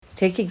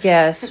Take a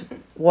guess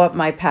what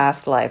my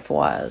past life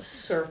was.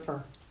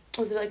 Surfer.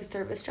 Was it like a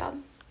service job?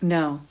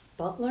 No.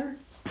 Butler?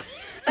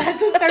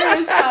 That's a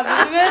service job,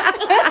 isn't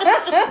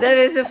it? That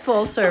is a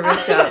full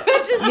service job.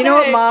 You know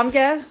what Mom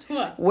guessed?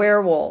 What?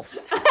 Werewolf.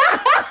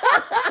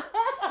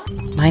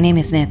 My name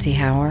is Nancy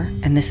Hauer,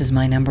 and this is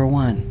My Number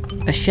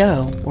One, a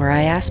show where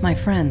I ask my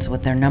friends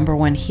what their number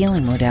one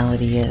healing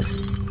modality is,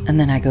 and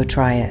then I go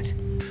try it.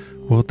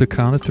 Well, at the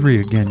count of 3,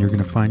 again, you're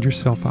going to find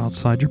yourself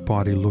outside your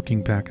body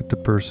looking back at the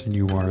person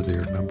you are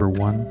there. Number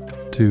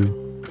 1,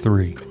 2,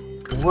 3.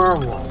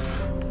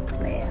 Werewolf.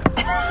 Man.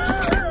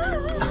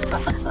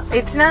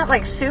 It's not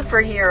like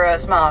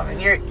superheroes, Mom.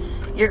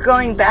 You're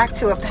going back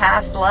to a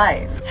past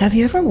life. Have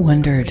you ever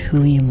wondered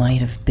who you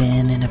might have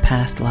been in a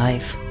past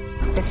life?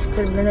 It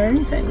could have been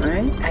anything,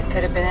 right? I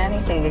could have been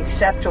anything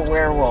except a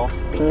werewolf,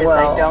 because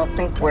I don't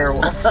think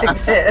werewolves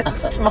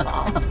exist,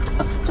 Mom.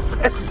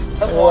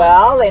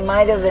 Well, they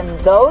might have in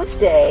those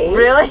days.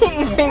 Really?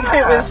 You think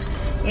it was?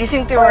 You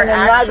think there were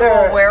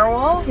actual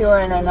werewolves? If you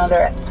were in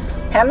another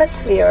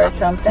hemisphere or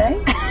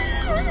something.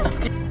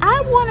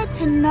 I wanted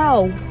to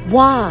know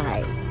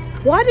why.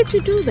 Why did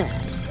you do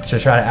that? To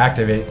try to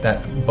activate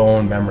that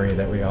bone memory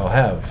that we all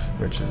have,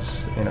 which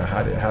is,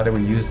 how do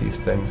we use these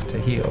things to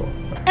heal?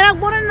 And I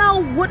want to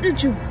know, what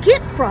did you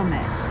get from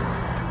it?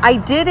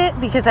 I did it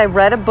because I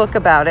read a book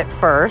about it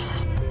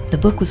first. The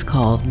book was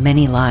called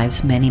Many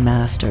Lives, Many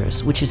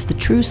Masters, which is the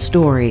true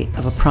story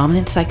of a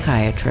prominent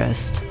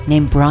psychiatrist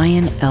named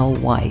Brian L.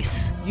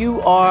 Weiss. You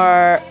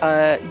are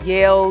a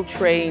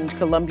Yale-trained,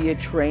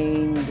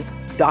 Columbia-trained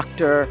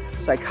doctor,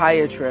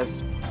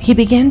 psychiatrist. He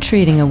began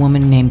treating a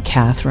woman named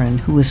Catherine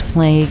who was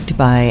plagued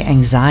by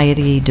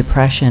anxiety,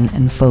 depression,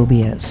 and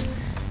phobias.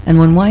 And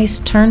when Weiss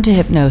turned to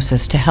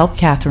hypnosis to help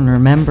Catherine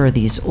remember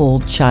these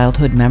old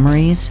childhood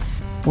memories,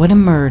 what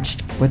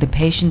emerged were the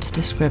patient's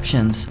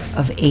descriptions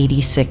of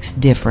 86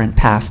 different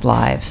past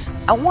lives.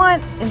 I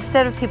want,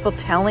 instead of people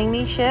telling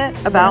me shit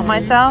about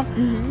myself,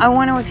 I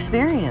want to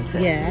experience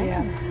it.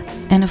 Yeah.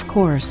 And of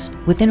course,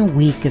 within a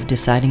week of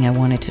deciding I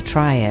wanted to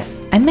try it,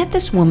 I met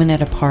this woman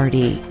at a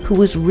party who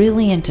was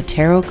really into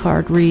tarot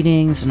card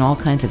readings and all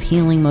kinds of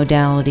healing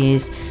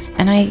modalities,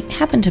 and I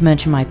happened to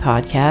mention my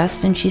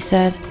podcast, and she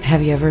said,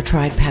 "Have you ever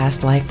tried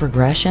past life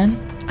regression?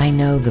 I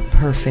know the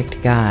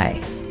perfect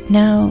guy."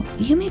 Now,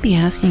 you may be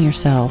asking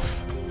yourself,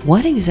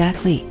 what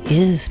exactly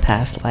is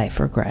past life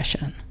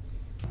regression?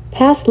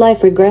 Past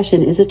life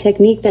regression is a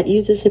technique that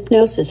uses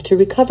hypnosis to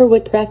recover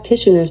what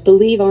practitioners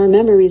believe are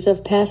memories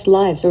of past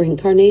lives or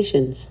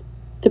incarnations.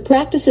 The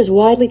practice is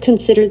widely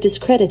considered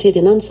discredited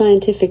and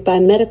unscientific by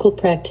medical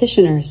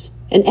practitioners,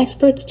 and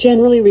experts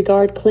generally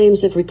regard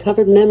claims of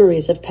recovered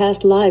memories of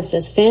past lives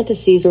as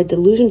fantasies or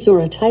delusions or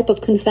a type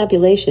of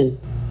confabulation.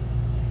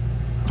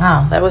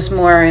 Oh, that was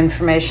more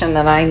information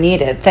than I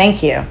needed.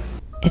 Thank you.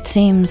 It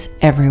seems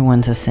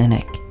everyone's a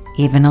cynic,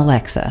 even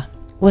Alexa.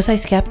 Was I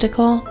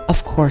skeptical?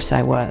 Of course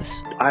I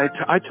was. I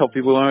tell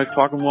people when I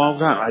talk to them all the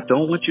time, I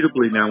don't want you to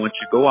believe now. I want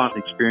you to go out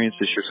and experience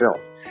this yourself.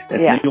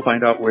 And then you'll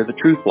find out where the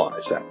truth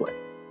lies that way.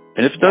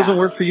 And if it doesn't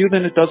work for you,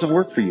 then it doesn't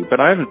work for you. But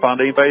I haven't found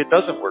anybody it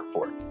doesn't work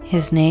for.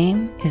 His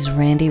name is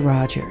Randy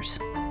Rogers.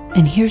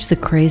 And here's the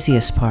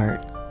craziest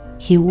part.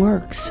 He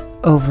works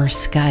over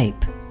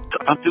Skype.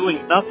 I'm doing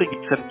nothing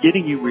except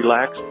getting you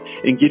relaxed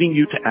and getting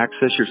you to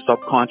access your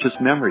subconscious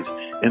memories.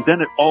 And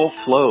then it all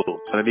flows.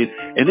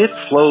 And it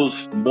flows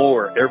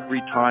more every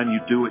time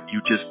you do it.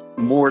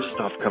 More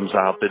stuff comes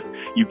out that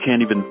you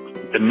can't even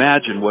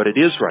imagine what it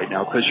is right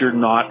now because you're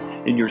not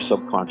in your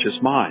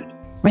subconscious mind.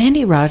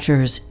 Randy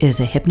Rogers is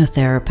a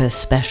hypnotherapist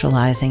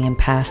specializing in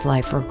past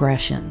life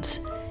regressions.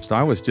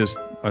 I was just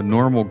a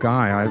normal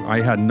guy.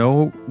 I had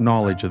no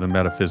knowledge of the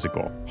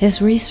metaphysical.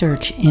 His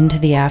research into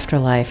the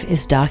afterlife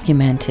is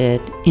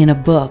documented in a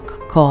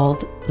book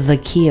called The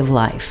Key of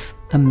Life,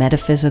 a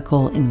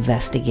metaphysical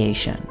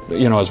investigation.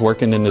 I was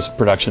working in this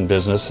production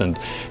business and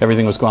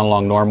everything was going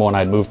along normal, and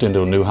I'd moved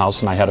into a new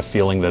house and I had a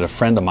feeling that a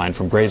friend of mine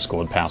from grade school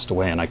had passed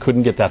away, and I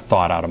couldn't get that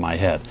thought out of my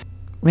head.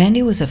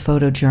 Randy was a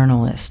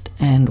photojournalist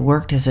and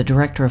worked as a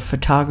director of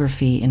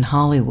photography in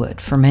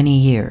Hollywood for many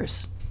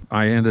years.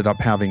 I ended up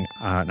having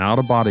an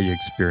out-of-body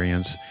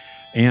experience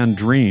and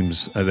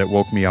dreams that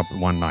woke me up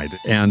one night.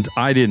 And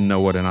I didn't know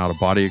what an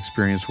out-of-body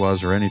experience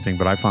was or anything,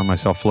 but I found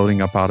myself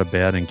floating up out of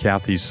bed, and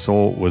Kathy's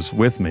soul was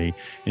with me,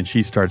 and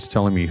she starts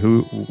telling me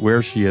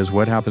where she is,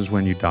 what happens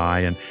when you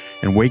die,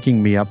 and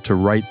waking me up to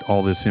write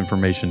all this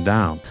information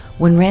down.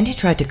 When Randy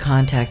tried to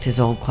contact his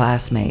old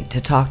classmate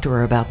to talk to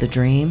her about the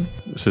dream,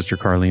 Sister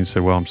Carlene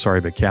said, "Well, I'm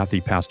sorry, but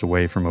Kathy passed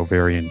away from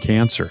ovarian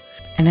cancer."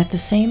 And at the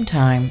same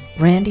time,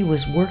 Randy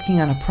was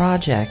working on a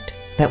project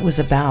that was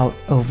about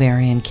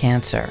ovarian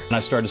cancer. And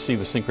I started to see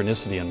the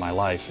synchronicity in my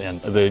life,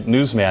 and the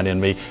newsman in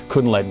me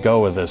couldn't let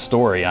go of the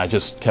story. I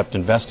just kept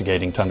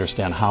investigating to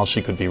understand how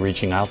she could be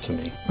reaching out to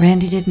me.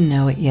 Randy didn't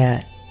know it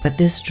yet, but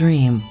this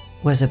dream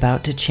was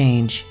about to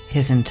change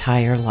his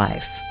entire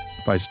life.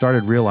 I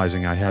started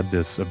realizing I had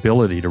this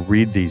ability to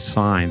read these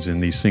signs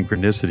and these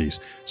synchronicities,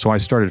 so I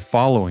started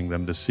following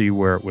them to see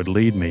where it would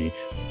lead me.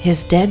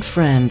 His dead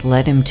friend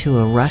led him to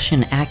a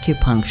Russian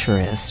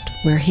acupuncturist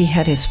where he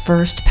had his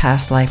first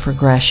past life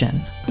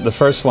regression. The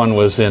first one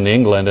was in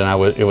England,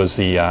 and it was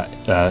the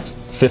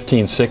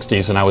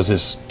 1560s, and I was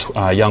this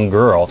young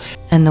girl.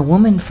 And the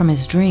woman from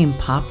his dream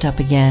popped up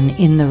again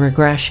in the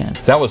regression.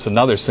 That was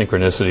another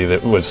synchronicity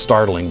that was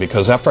startling,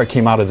 because after I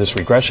came out of this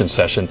regression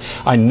session,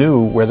 I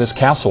knew where this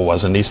castle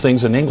was and these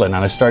things in England,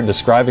 and I started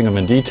describing them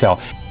in detail.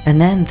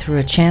 And then, through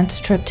a chance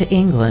trip to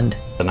England,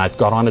 and I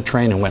got on a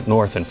train and went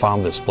north and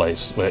found this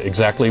place,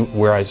 exactly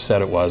where I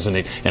said it was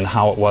and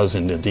how it was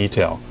in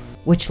detail.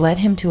 Which led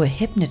him to a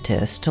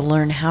hypnotist to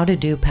learn how to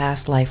do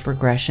past life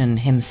regression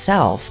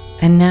himself.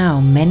 And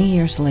now, many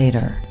years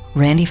later,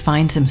 Randy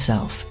finds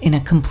himself in a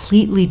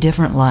completely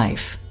different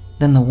life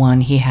than the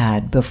one he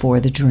had before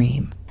the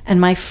dream. And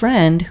my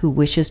friend, who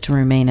wishes to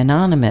remain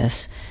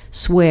anonymous,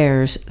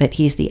 swears that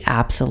he's the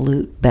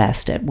absolute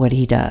best at what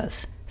he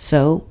does.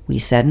 So we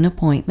set an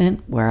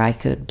appointment where I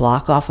could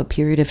block off a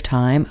period of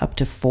time up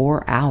to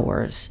 4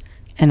 hours.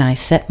 And I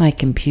set my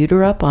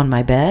computer up on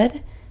my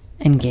bed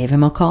and gave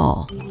him a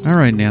call. All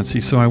right,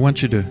 Nancy, so I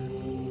want you to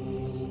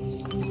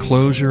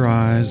close your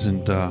eyes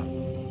and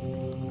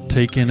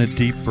take in a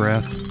deep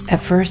breath. At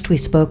first we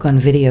spoke on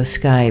video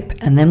Skype,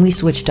 and then we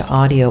switched to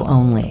audio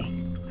only.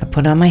 I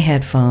put on my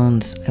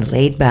headphones, I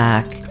laid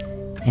back,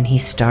 and he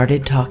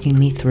started talking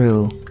me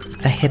through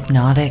a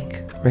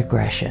hypnotic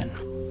regression.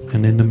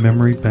 And in the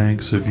memory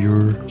banks of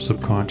your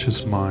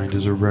subconscious mind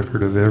is a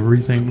record of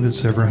everything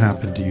that's ever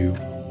happened to you,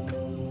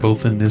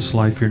 both in this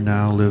life you're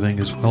now living,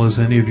 as well as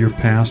any of your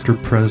past or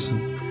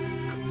present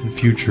and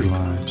future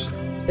lives.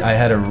 I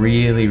had a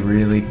really,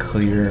 really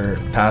clear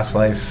past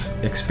life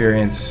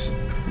experience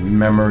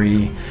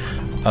memory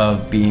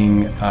of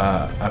being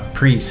a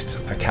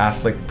priest, a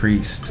Catholic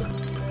priest.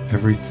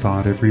 Every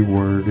thought, every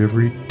word,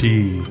 every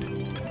deed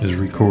is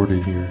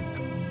recorded here.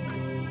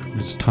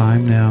 It's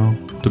time now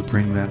to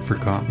bring that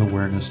forgotten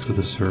awareness to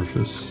the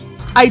surface.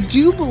 I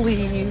do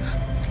believe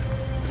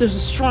there's a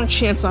strong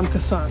chance I'm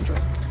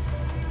Cassandra.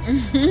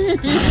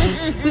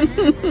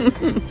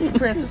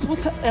 Francis,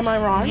 am I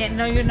wrong? Yeah,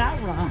 no, you're not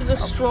wrong. There's a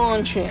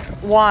strong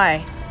chance.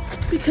 Why?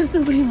 Because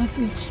nobody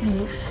listens to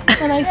me.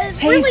 And I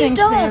say really things,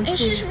 don't. Nancy. And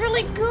she's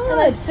really good. And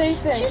I say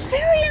things. She's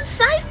very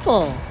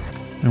insightful.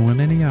 And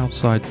when any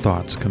outside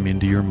thoughts come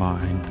into your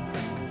mind,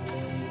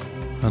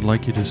 I'd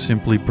like you to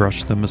simply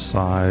brush them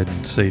aside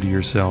and say to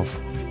yourself,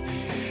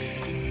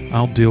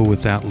 I'll deal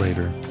with that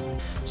later.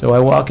 So I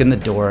walk in the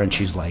door and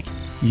she's like,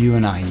 you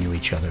and I knew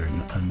each other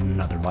in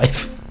another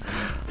life.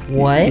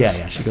 What?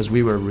 Yeah. She goes,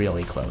 we were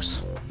really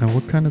close. Now,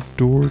 what kind of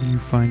door do you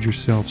find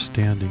yourself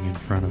standing in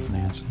front of,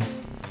 Nancy?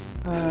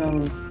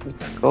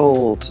 It's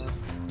gold.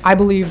 I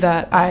believe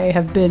that I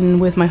have been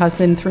with my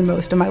husband through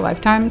most of my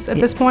lifetimes at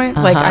this point.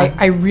 Uh-huh. Like,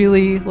 I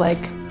really, like,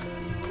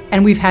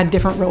 and we've had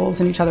different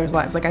roles in each other's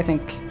lives. Like, I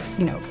think,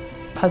 you know,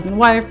 husband,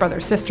 wife, brother,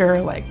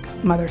 sister,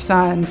 like, mother,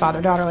 son,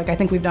 father, daughter. Like, I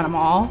think we've done them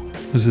all.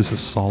 Is this a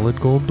solid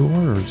gold door,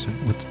 or is it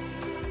what?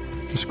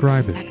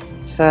 Describe it.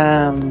 It's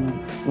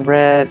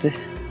red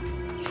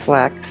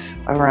flecks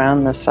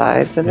around the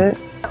sides of it.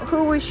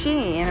 Who was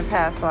she in a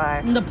past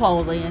life?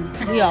 Napoleon.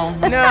 We all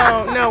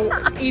know. No,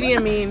 Idi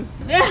Amin.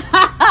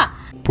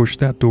 Push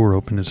that door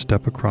open and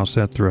step across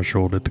that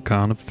threshold at the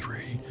count of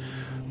 3.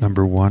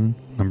 Number 1,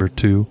 number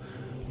 2,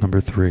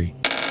 number 3.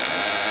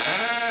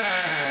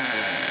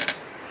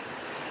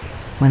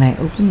 When I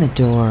opened the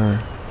door,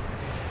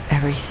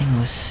 everything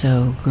was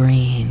so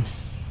green.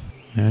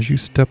 As you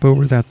step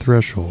over that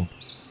threshold,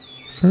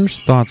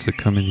 first thoughts that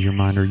come into your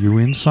mind, are you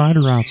inside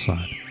or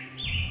outside?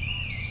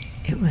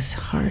 It was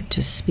hard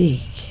to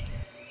speak.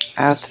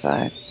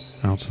 Outside.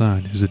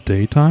 Outside. Is it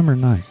daytime or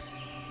night?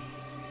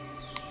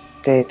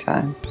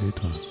 Daytime.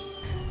 Daytime.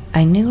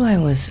 I knew I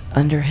was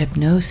under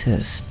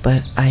hypnosis,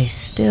 but I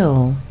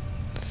still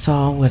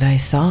saw what I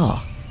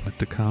saw. At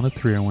the count of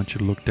 3, I want you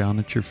to look down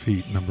at your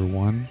feet. Number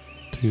 1,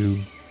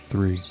 2,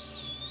 3.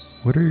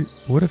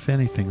 What, if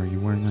anything, are you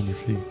wearing on your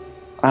feet?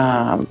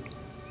 I'm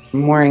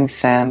wearing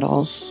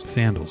sandals.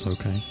 Sandals,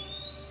 okay.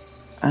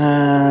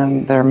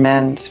 They're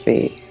men's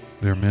feet.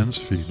 They're men's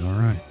feet, all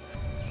right.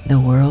 The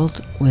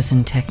world was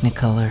in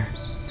Technicolor.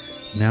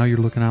 Now you're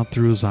looking out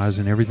through his eyes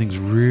and everything's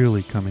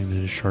really coming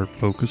into sharp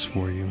focus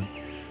for you.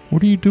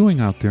 What are you doing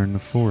out there in the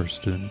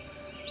forest and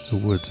the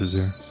woods?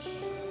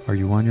 Are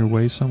you on your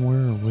way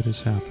somewhere, or what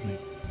is happening?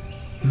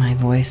 My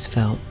voice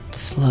felt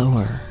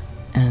slower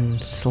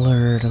and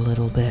slurred a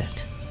little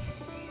bit.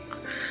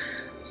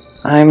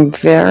 I'm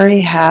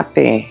very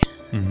happy.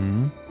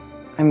 Mm-hmm.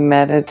 I'm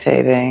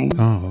meditating.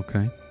 Oh,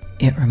 okay.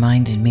 It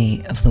reminded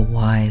me of the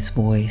wise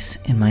voice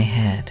in my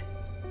head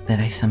that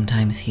I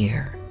sometimes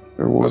hear.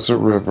 There was a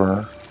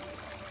river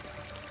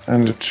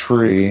and a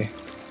tree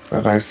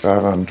that I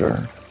sat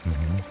under.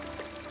 Mm-hmm.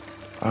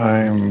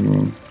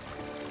 I'm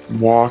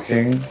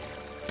walking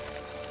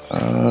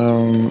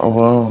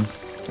alone.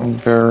 I'm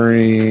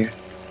very,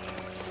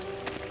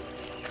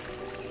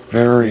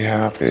 very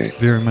happy.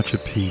 Very much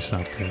at peace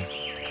out there.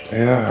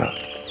 Yeah,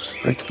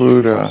 just like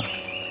Buddha.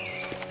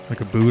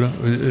 Like a Buddha?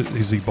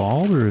 Is he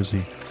bald or is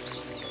he?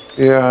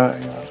 Yeah.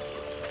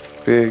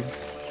 Big.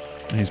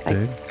 He's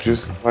big?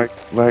 Just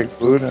like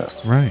Buddha.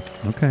 Right,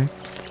 okay.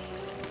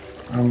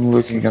 I'm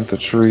looking at the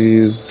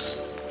trees.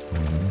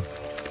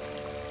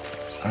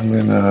 I'm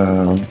in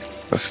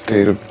a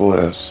state of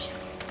bliss.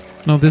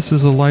 No, this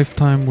is a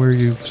lifetime where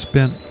you've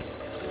spent,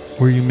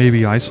 where you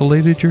maybe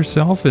isolated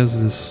yourself as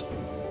this.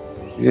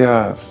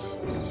 Yes.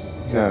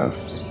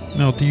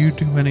 Now, do you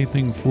do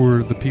anything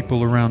for the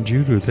people around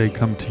you? Do they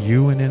come to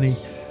you in any?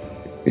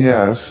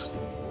 Yes.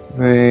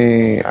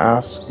 They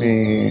ask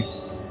me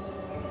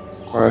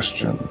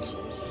questions,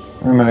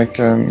 and I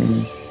can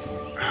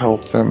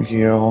help them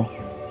heal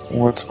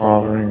what's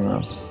bothering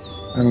them.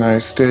 And I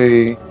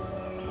stay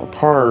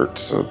apart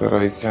so that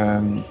I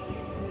can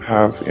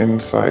have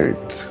insight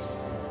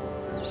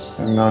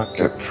and not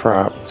get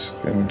trapped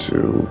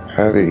into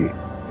petty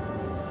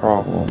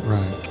problems.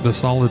 Right. The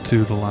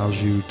solitude allows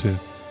you to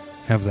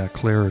have that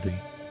clarity.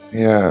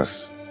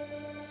 Yes.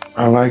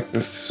 I like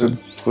the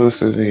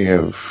simplicity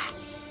of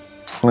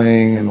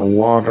playing in the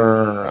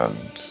water,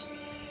 and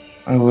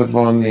I live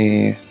on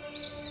the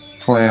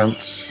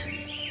plants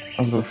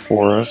of the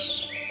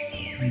forest.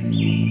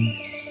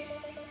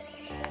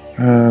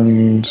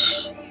 And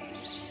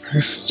I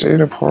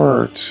stayed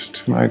apart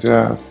to my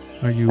death.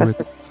 Are you at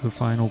the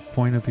final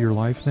point of your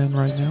life then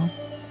right now?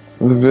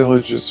 The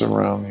villages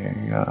around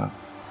me, yeah.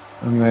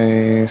 And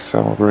they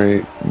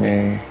celebrate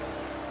me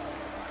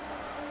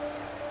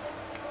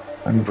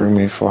and bring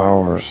me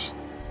flowers.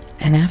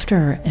 And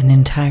after an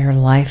entire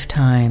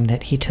lifetime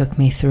that he took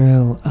me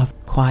through of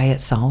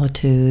quiet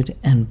solitude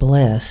and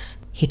bliss,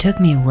 he took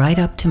me right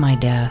up to my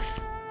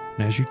death.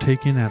 And as you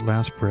take in that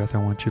last breath, I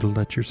want you to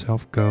let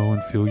yourself go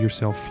and feel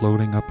yourself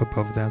floating up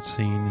above that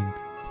scene.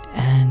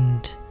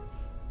 And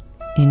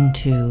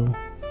into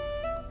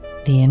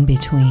the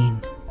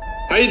in-between.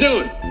 How you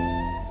doing?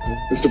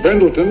 Mr.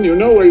 Pendleton, you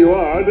know where you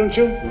are, don't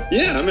you?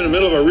 Yeah, I'm in the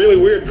middle of a really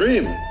weird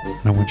dream.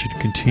 And I want you to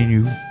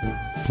continue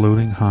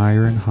floating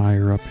higher and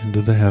higher up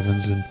into the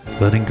heavens and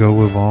letting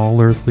go of all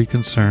earthly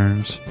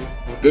concerns.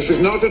 This is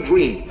not a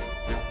dream.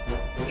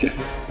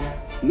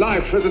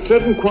 Life has a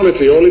certain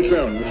quality all its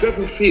own, a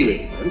certain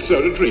feeling, and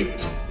so do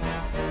dreams.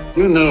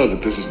 You know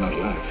that this is not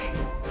life.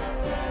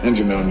 And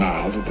you know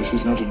now that this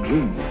is not a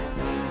dream.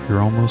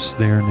 You're almost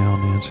there now,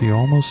 Nancy,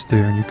 almost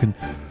there, and you can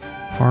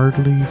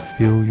hardly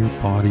feel your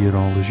body at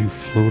all as you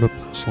float up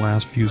those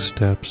last few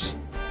steps.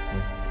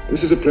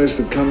 This is a place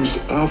that comes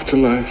after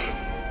life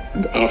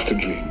and after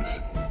dreams.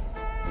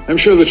 I'm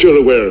sure that you're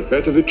aware of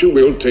that and that you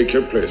will take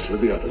your place with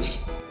the others.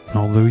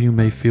 Although you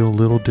may feel a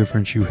little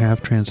different, you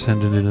have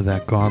transcended into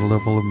that God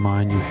level of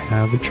mind. You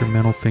have at your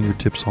mental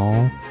fingertips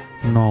all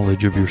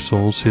knowledge of your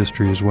soul's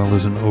history as well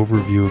as an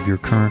overview of your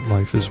current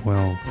life as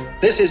well.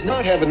 This is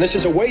not heaven, this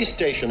is a way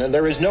station, and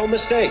there is no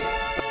mistake.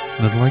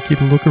 And I'd like you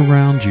to look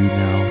around you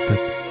now,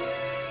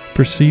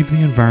 perceive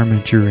the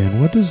environment you're in.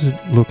 What does it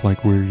look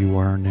like where you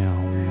are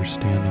now, where you're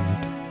standing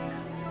at?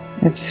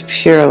 It's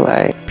pure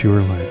light.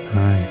 Pure light,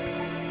 right.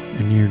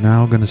 And you're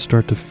now going to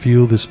start to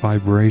feel this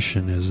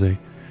vibration as the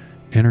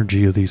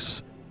energy of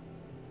these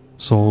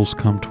souls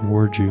come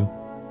toward you.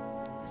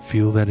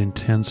 Feel that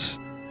intensity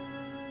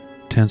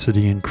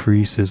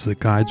increase as the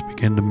guides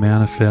begin to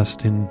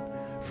manifest in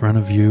front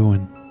of you.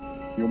 And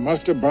you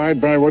must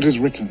abide by what is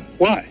written.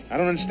 Why? I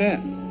don't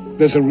understand.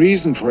 There's a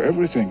reason for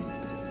everything.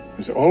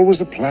 There's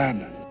always a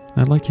plan.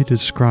 I'd like you to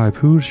describe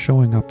who's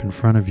showing up in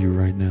front of you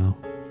right now.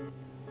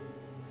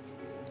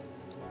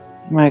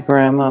 My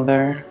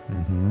grandmother.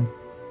 Mm-hmm.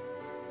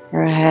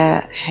 Her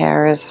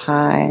hair is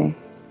high.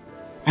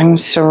 I'm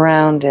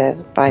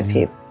surrounded by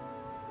people.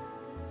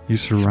 You're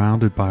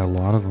surrounded by a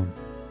lot of them.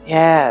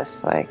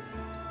 Yes, like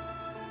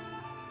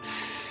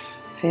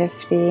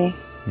 50.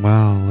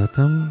 Wow, let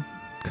them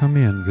come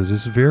in because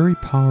it's very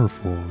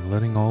powerful.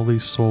 Letting all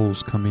these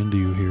souls come into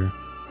you here.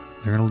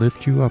 They're going to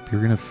lift you up.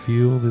 You're going to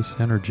feel this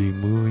energy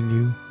moving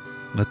you.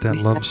 Let that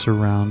love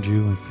surround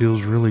you. It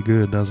feels really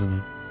good, doesn't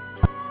it?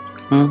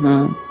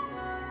 Mm-hmm.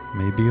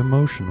 Maybe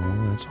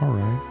emotional. That's all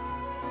right.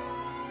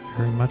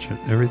 Very much.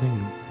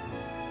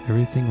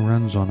 Everything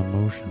runs on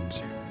emotions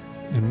here.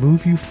 And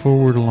move you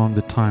forward along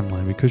the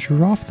timeline because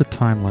you're off the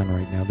timeline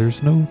right now.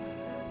 There's no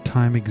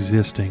time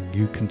existing.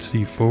 You can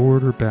see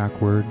forward or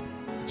backward.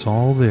 It's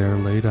all there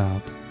laid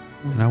out.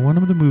 And I want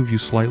them to move you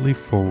slightly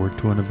forward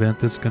to an event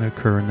that's going to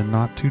occur in the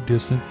not too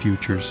distant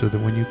future so that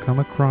when you come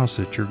across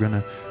it, you're going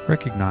to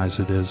recognize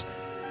it as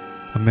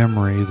a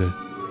memory that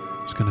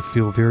is going to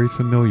feel very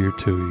familiar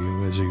to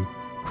you as you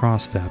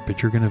cross that.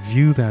 But you're going to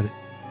view that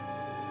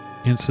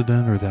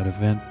incident or that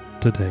event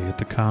today at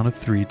the count of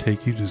 3,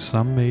 take you to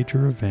some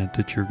major event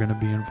that you're going to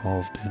be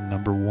involved in.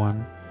 Number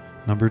 1,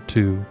 number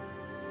 2,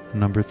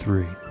 number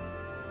 3.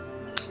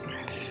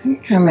 I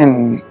think I'm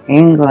in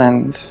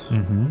England.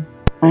 Mm-hmm.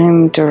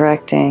 I'm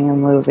directing a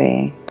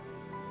movie,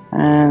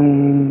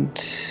 and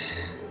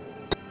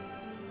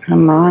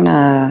I'm on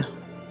a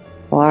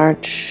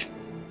large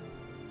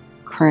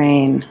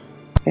crane.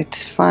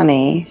 It's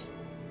funny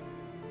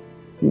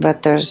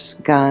But there's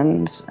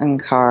guns and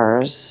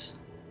cars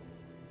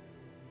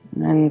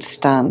and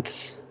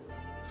stunts.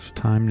 It's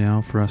time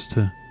now for us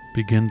to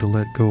begin to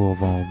let go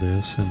of all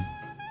this and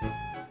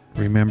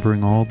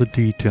remembering all the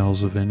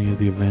details of any of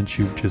the events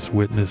you've just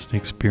witnessed and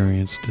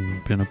experienced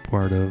and been a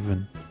part of.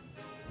 And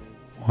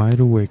wide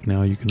awake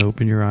now. You can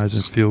open your eyes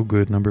and feel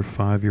good. Number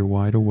 5, you're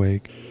wide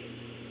awake.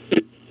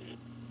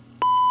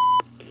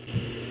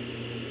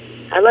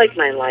 I like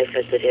my life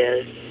as it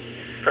is,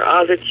 for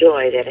all the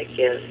joy that it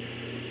gives.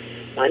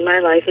 When my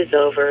life is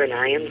over and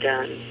I am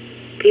done,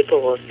 people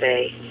will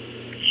say,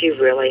 she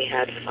really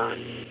had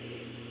fun.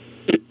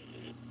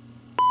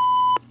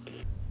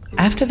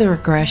 After the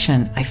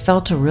regression, I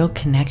felt a real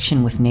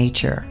connection with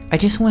nature. I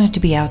just wanted to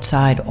be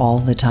outside all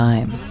the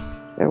time.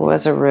 There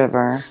was a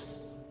river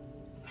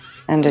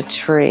and a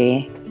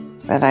tree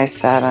that I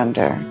sat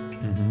under.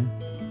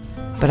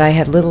 But I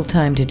had little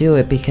time to do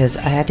it because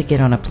I had to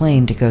get on a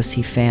plane to go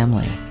see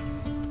family.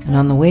 And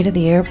on the way to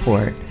the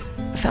airport,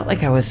 I felt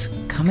like I was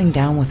coming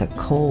down with a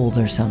cold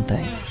or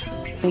something.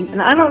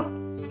 And I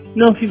don't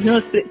know if you've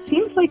noticed, but it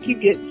seems like you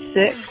get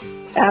sick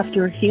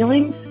after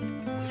healings.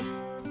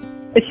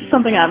 It's just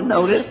something I've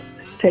noticed.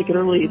 Take it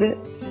or leave it.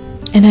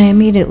 And I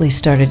immediately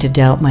started to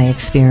doubt my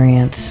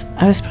experience.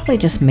 I was probably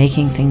just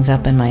making things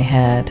up in my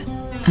head.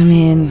 I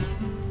mean,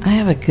 I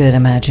have a good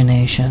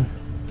imagination.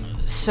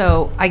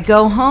 So I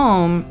go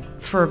home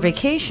for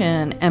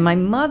vacation, and my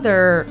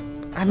mother,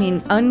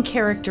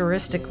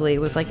 uncharacteristically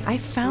was like, I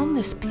found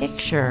this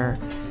picture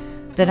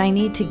that I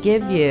need to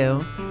give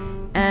you,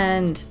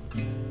 and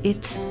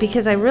it's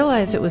because I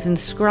realized it was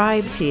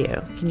inscribed to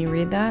you. Can you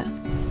read that?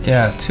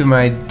 Yeah, to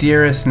my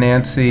dearest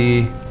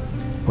Nancy,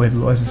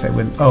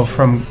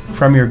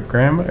 from your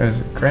grandma,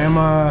 is it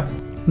grandma?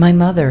 My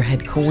mother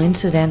had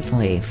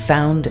coincidentally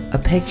found a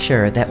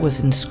picture that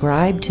was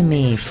inscribed to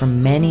me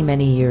from many,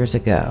 many years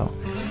ago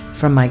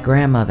from my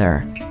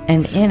grandmother,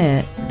 and in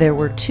it there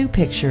were 2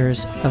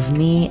 pictures of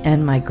me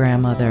and my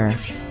grandmother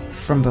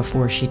from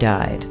before she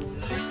died.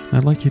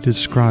 I'd like you to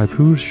describe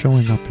who's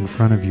showing up in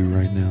front of you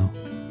right now.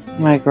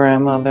 My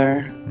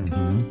grandmother.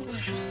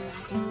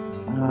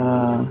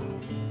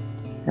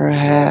 Her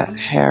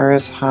hair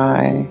is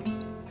high.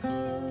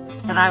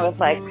 And I was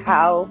like,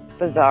 how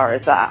bizarre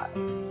is that?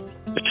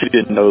 But you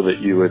didn't know that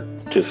you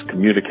had just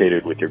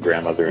communicated with your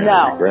grandmother in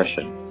a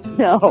regression.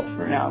 No.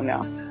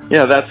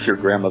 Yeah, that's your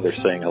grandmother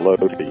saying hello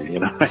to you, you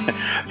know.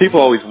 People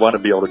always want to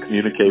be able to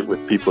communicate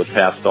with people that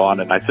passed on,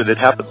 and I said it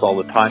happens all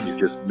the time, you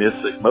just miss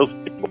it. Most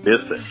people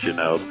miss it, you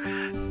know.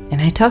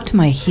 And I talked to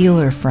my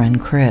healer friend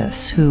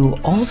Chris, who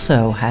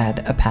also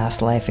had a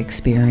past life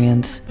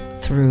experience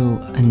through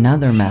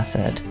another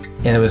method.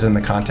 And it was in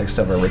the context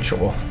of a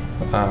ritual,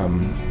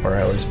 where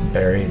I was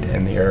buried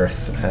in the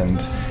earth, and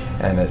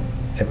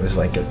it was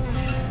like it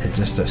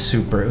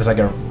was like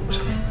a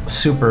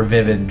super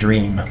vivid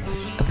dream.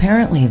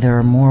 Apparently there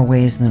are more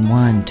ways than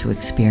one to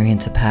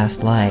experience a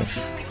past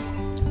life.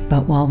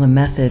 But while the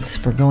methods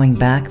for going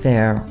back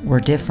there were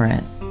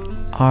different,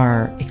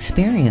 our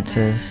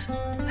experiences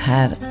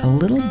had a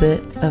little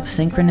bit of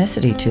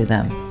synchronicity to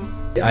them.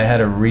 I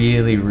had a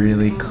really,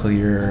 really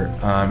clear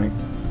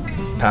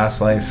past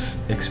life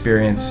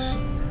experience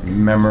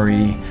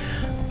memory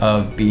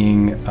of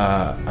being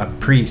a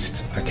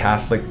priest, a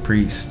Catholic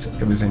priest.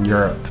 It was in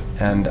Europe,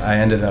 and I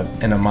ended up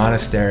in a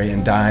monastery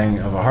and dying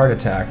of a heart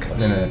attack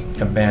in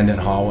an abandoned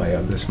hallway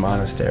of this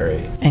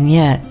monastery. And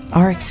yet,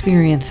 our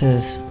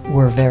experiences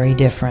were very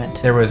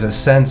different. There was a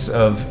sense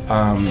of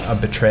a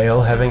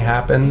betrayal having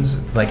happened.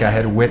 Like I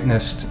had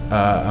witnessed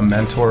a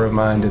mentor of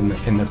mine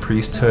in the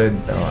priesthood.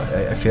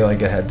 I feel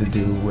like it had to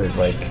do with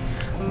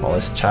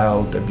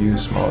child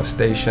abuse,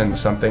 molestation,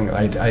 something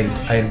I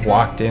had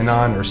walked in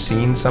on or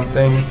seen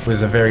something. It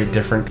was a very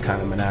different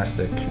kind of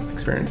monastic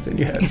experience than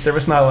you had. There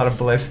was not a lot of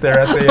bliss there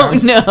at the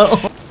end. No.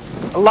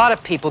 A lot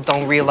of people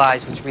don't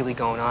realize what's really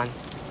going on.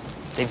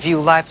 They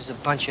view life as a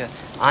bunch of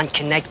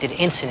unconnected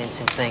incidents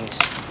and things.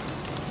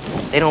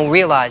 They don't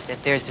realize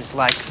that there's this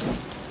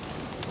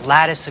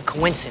lattice of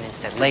coincidence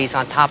that lays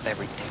on top of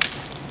everything.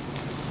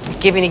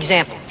 I'll give you an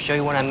example, show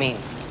you what I mean.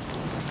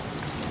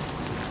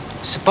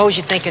 Suppose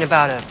you're thinking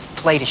about a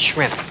plate of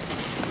shrimp.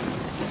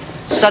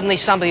 Suddenly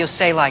somebody will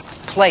say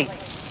plate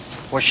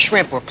or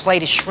shrimp or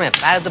plate of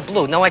shrimp out of the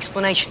blue, no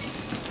explanation.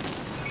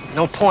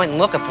 No point in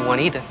looking for one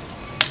either.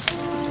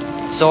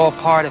 It's all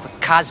part of a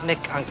cosmic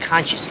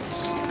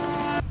unconsciousness.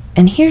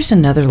 And here's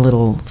another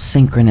little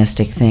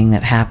synchronistic thing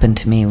that happened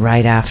to me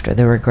right after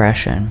the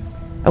regression.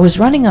 I was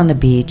running on the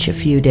beach a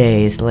few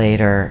days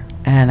later,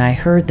 and I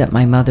heard that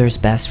my mother's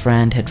best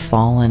friend had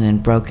fallen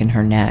and broken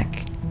her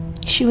neck.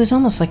 She was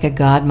almost like a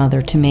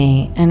godmother to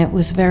me, and it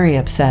was very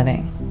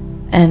upsetting.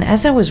 And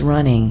as I was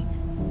running,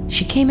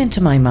 she came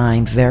into my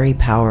mind very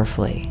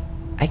powerfully.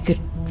 I could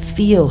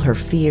feel her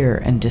fear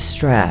and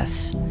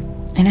distress,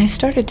 and I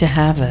started to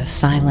have a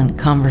silent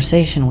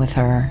conversation with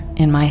her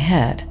in my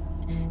head.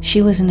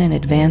 She was in an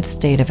advanced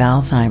state of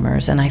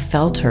Alzheimer's, and I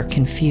felt her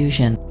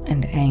confusion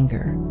and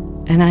anger.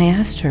 And I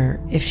asked her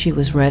if she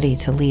was ready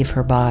to leave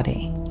her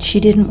body.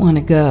 She didn't want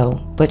to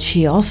go, but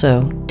she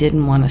also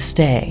didn't want to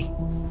stay.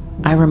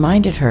 I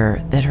reminded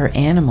her that her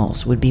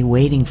animals would be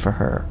waiting for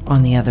her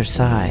on the other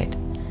side.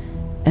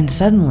 And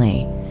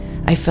suddenly,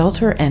 I felt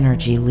her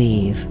energy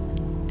leave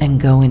and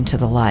go into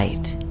the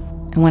light.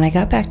 And when I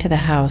got back to the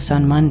house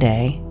on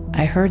Monday,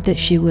 I heard that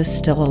she was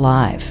still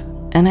alive.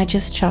 And I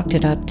just chalked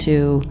it up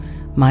to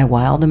my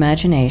wild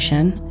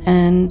imagination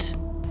and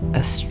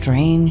a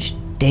strange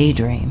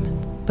daydream.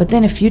 But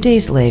then a few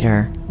days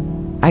later,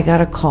 I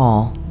got a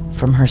call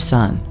from her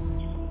son.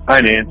 Hi,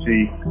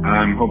 Nancy.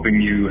 I'm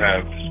hoping you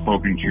have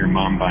spoken to your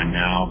mom by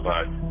now,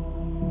 but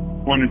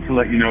wanted to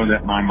let you know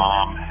that my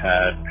mom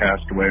had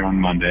passed away on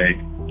Monday.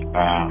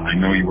 I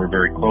know you were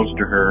very close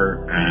to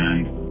her,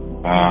 and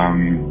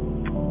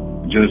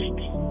just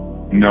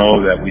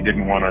know that we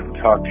didn't want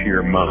to talk to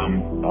your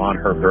mom on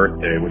her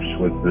birthday, which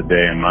was the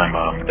day my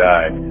mom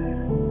died.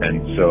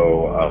 And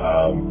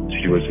so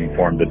she was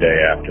informed the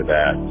day after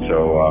that.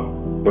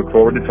 So look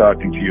forward to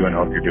talking to you and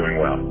hope you're doing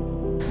well.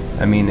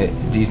 I mean,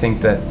 do you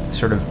think that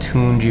sort of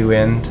tuned you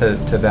in to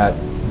that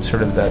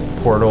sort of that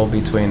portal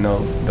between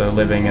the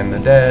living and the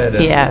dead?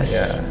 And,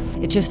 yes. Yeah.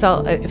 It just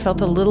felt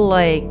a little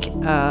like,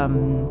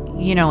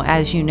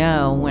 as you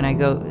know, when I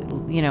go,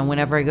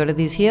 whenever I go to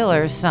these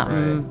healers,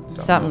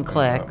 something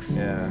clicks.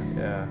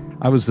 Yeah.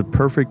 I was the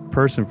perfect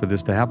person for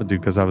this to happen to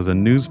because I was a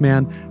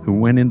newsman who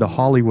went into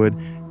Hollywood,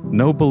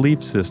 no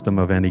belief system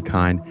of any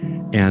kind,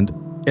 and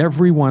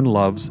everyone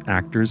loves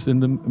actors in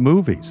the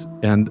movies.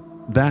 And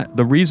that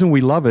the reason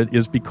we love it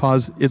is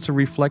because it's a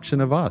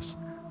reflection of us.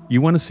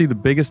 You want to see the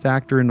biggest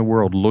actor in the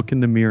world, look in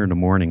the mirror in the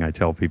morning, I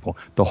tell people.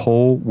 The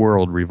whole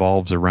world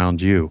revolves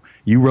around you.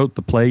 You wrote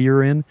the play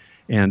you're in,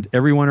 and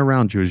everyone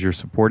around you is your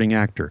supporting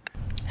actor.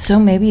 So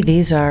maybe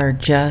these are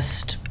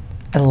just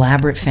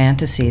elaborate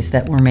fantasies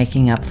that we're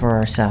making up for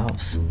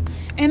ourselves.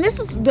 And this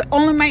is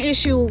only my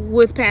issue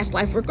with past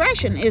life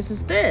regression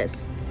is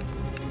this.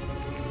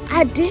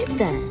 I did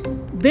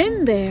that.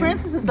 Been there.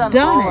 Francis has done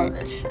all of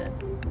this shit.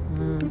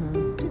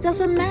 It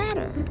doesn't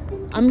matter.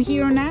 I'm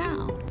here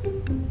now.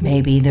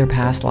 Maybe they're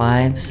past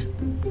lives.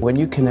 When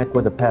you connect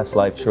with a past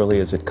life, Shirley,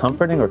 is it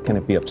comforting or can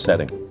it be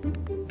upsetting?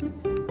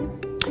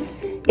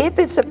 If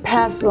it's a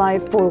past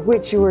life for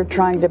which you are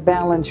trying to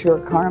balance your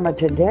karma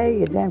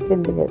today, it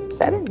can be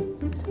upsetting.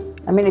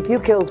 I mean, if you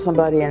killed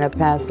somebody in a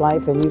past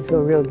life and you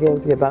feel real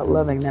guilty about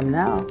loving them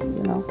now,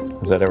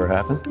 Has that ever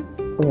happened?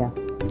 Oh, yeah.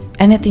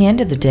 And at the end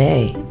of the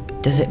day,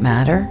 does it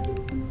matter?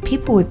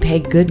 People would pay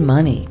good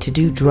money to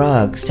do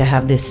drugs to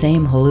have this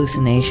same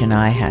hallucination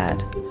I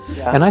had.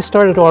 And I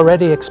started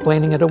already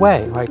explaining it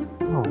away, like,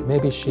 oh,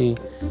 maybe she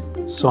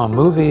saw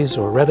movies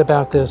or read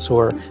about this,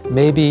 or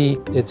maybe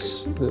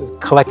it's the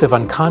collective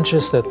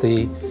unconscious that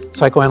the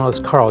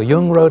psychoanalyst Carl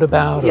Jung wrote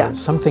about, or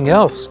something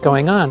else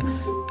going on.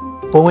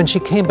 But when she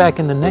came back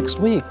in the next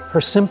week,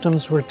 her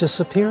symptoms were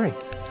disappearing.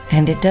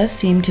 And it does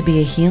seem to be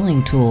a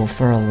healing tool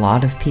for a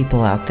lot of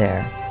people out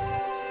there.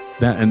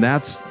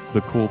 That's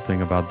the cool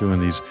thing about doing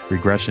these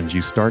regressions.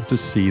 You start to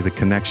see the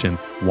connection,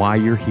 why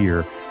you're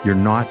here. You're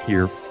not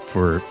here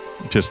for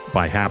just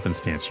by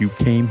happenstance. You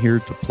came here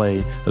to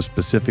play a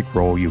specific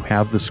role. You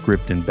have the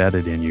script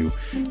embedded in you.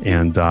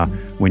 And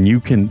when you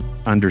can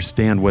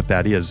understand what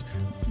that is,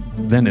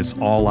 then it's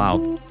all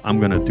out. I'm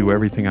going to do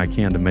everything I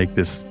can to make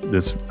this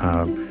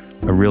a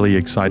really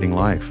exciting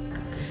life.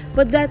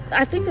 But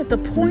I think that the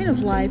point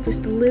of life is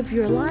to live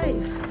your life.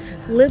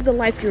 Live the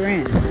life you're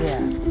in. Yeah.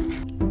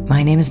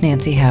 My name is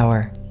Nancy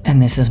Hauer,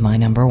 and this is my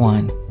number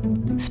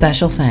one.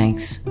 Special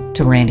thanks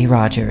to Randy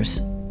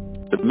Rogers.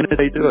 The minute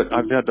they do it,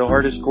 I've had the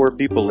hardest core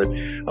people that,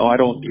 I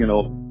don't,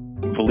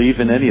 believe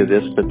in any of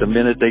this, but the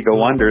minute they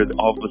go under,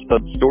 all of a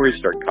sudden stories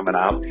start coming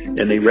out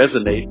and they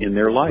resonate in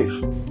their life.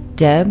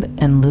 Deb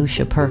and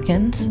Lucia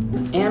Perkins.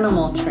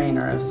 Animal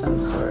trainer of some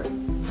sort.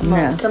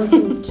 Yeah.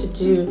 Something to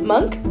do.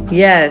 Monk?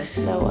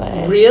 Yes. No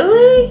way.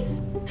 Really?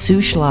 Sue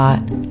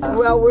Schlott.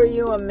 Well, were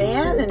you a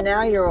man and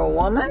now you're a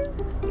woman?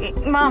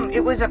 Mom,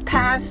 it was a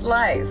past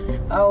life.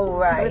 Oh,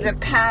 right. It was a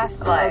past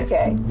life.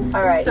 Okay.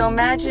 All right. So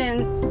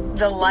imagine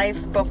the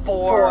life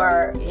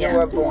before you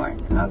were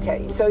born.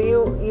 Okay. So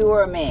you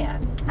were a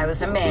man. I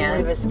was a man.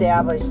 We've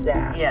established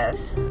that. Yes.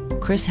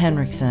 Chris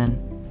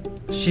Henriksen.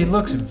 She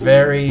looks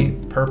very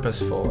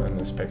purposeful in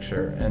this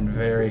picture and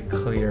very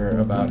clear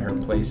about her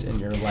place in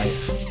your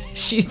life.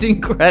 She's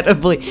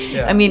incredibly,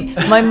 I mean,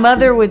 my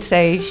mother would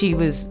say she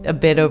was a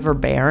bit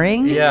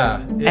overbearing.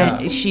 Yeah.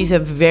 And she's a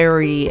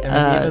very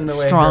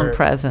strong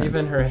presence.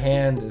 Even her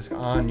hand is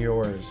on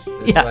yours.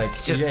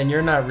 It's and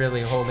you're not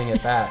really holding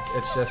it back.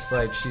 It's just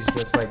like she's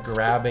just like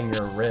grabbing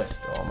your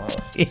wrist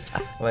almost. Yeah.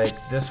 Like,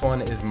 this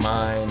one is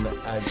mine,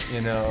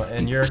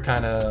 and you're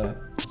kind of,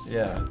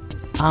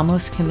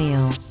 Amos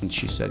Camille. And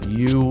she said,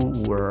 you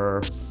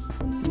were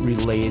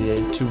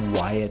related to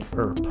Wyatt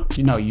Earp.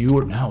 You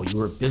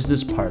were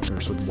business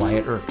partners with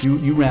Wyatt Earp.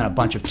 You ran a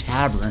bunch of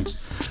taverns,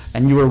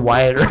 and you were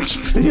Wyatt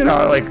Earp.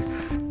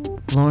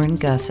 Lauren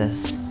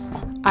Gussis.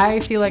 I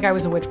feel like I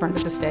was a witch burned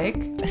at the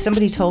stake.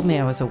 Somebody told me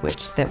I was a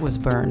witch that was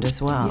burned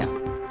as well.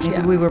 Yeah.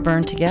 Maybe we were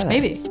burned together.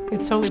 Maybe.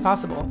 It's totally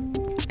possible.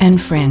 And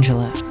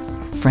Frangela.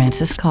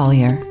 Frances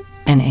Collier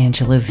and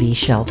Angela V.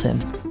 Shelton.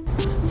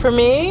 For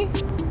me,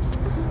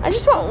 I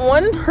just want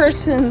one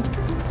person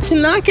to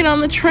not get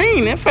on the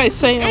train. If I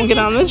say don't get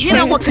on the train. You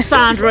know what,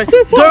 Cassandra?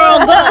 Girl, go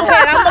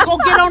ahead. I'm gonna go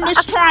get on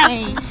this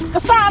train.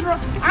 Cassandra,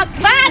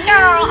 bye,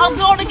 girl. I'm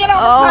going to get on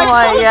the train. Oh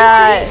my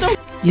God.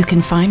 You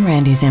can find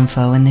Randy's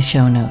info in the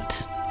show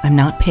notes. I'm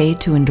not paid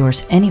to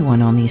endorse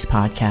anyone on these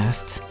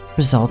podcasts.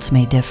 Results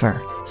may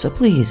differ, so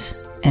please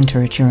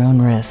enter at your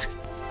own risk.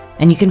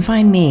 And you can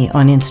find me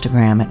on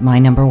Instagram at My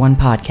Number One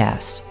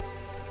Podcast.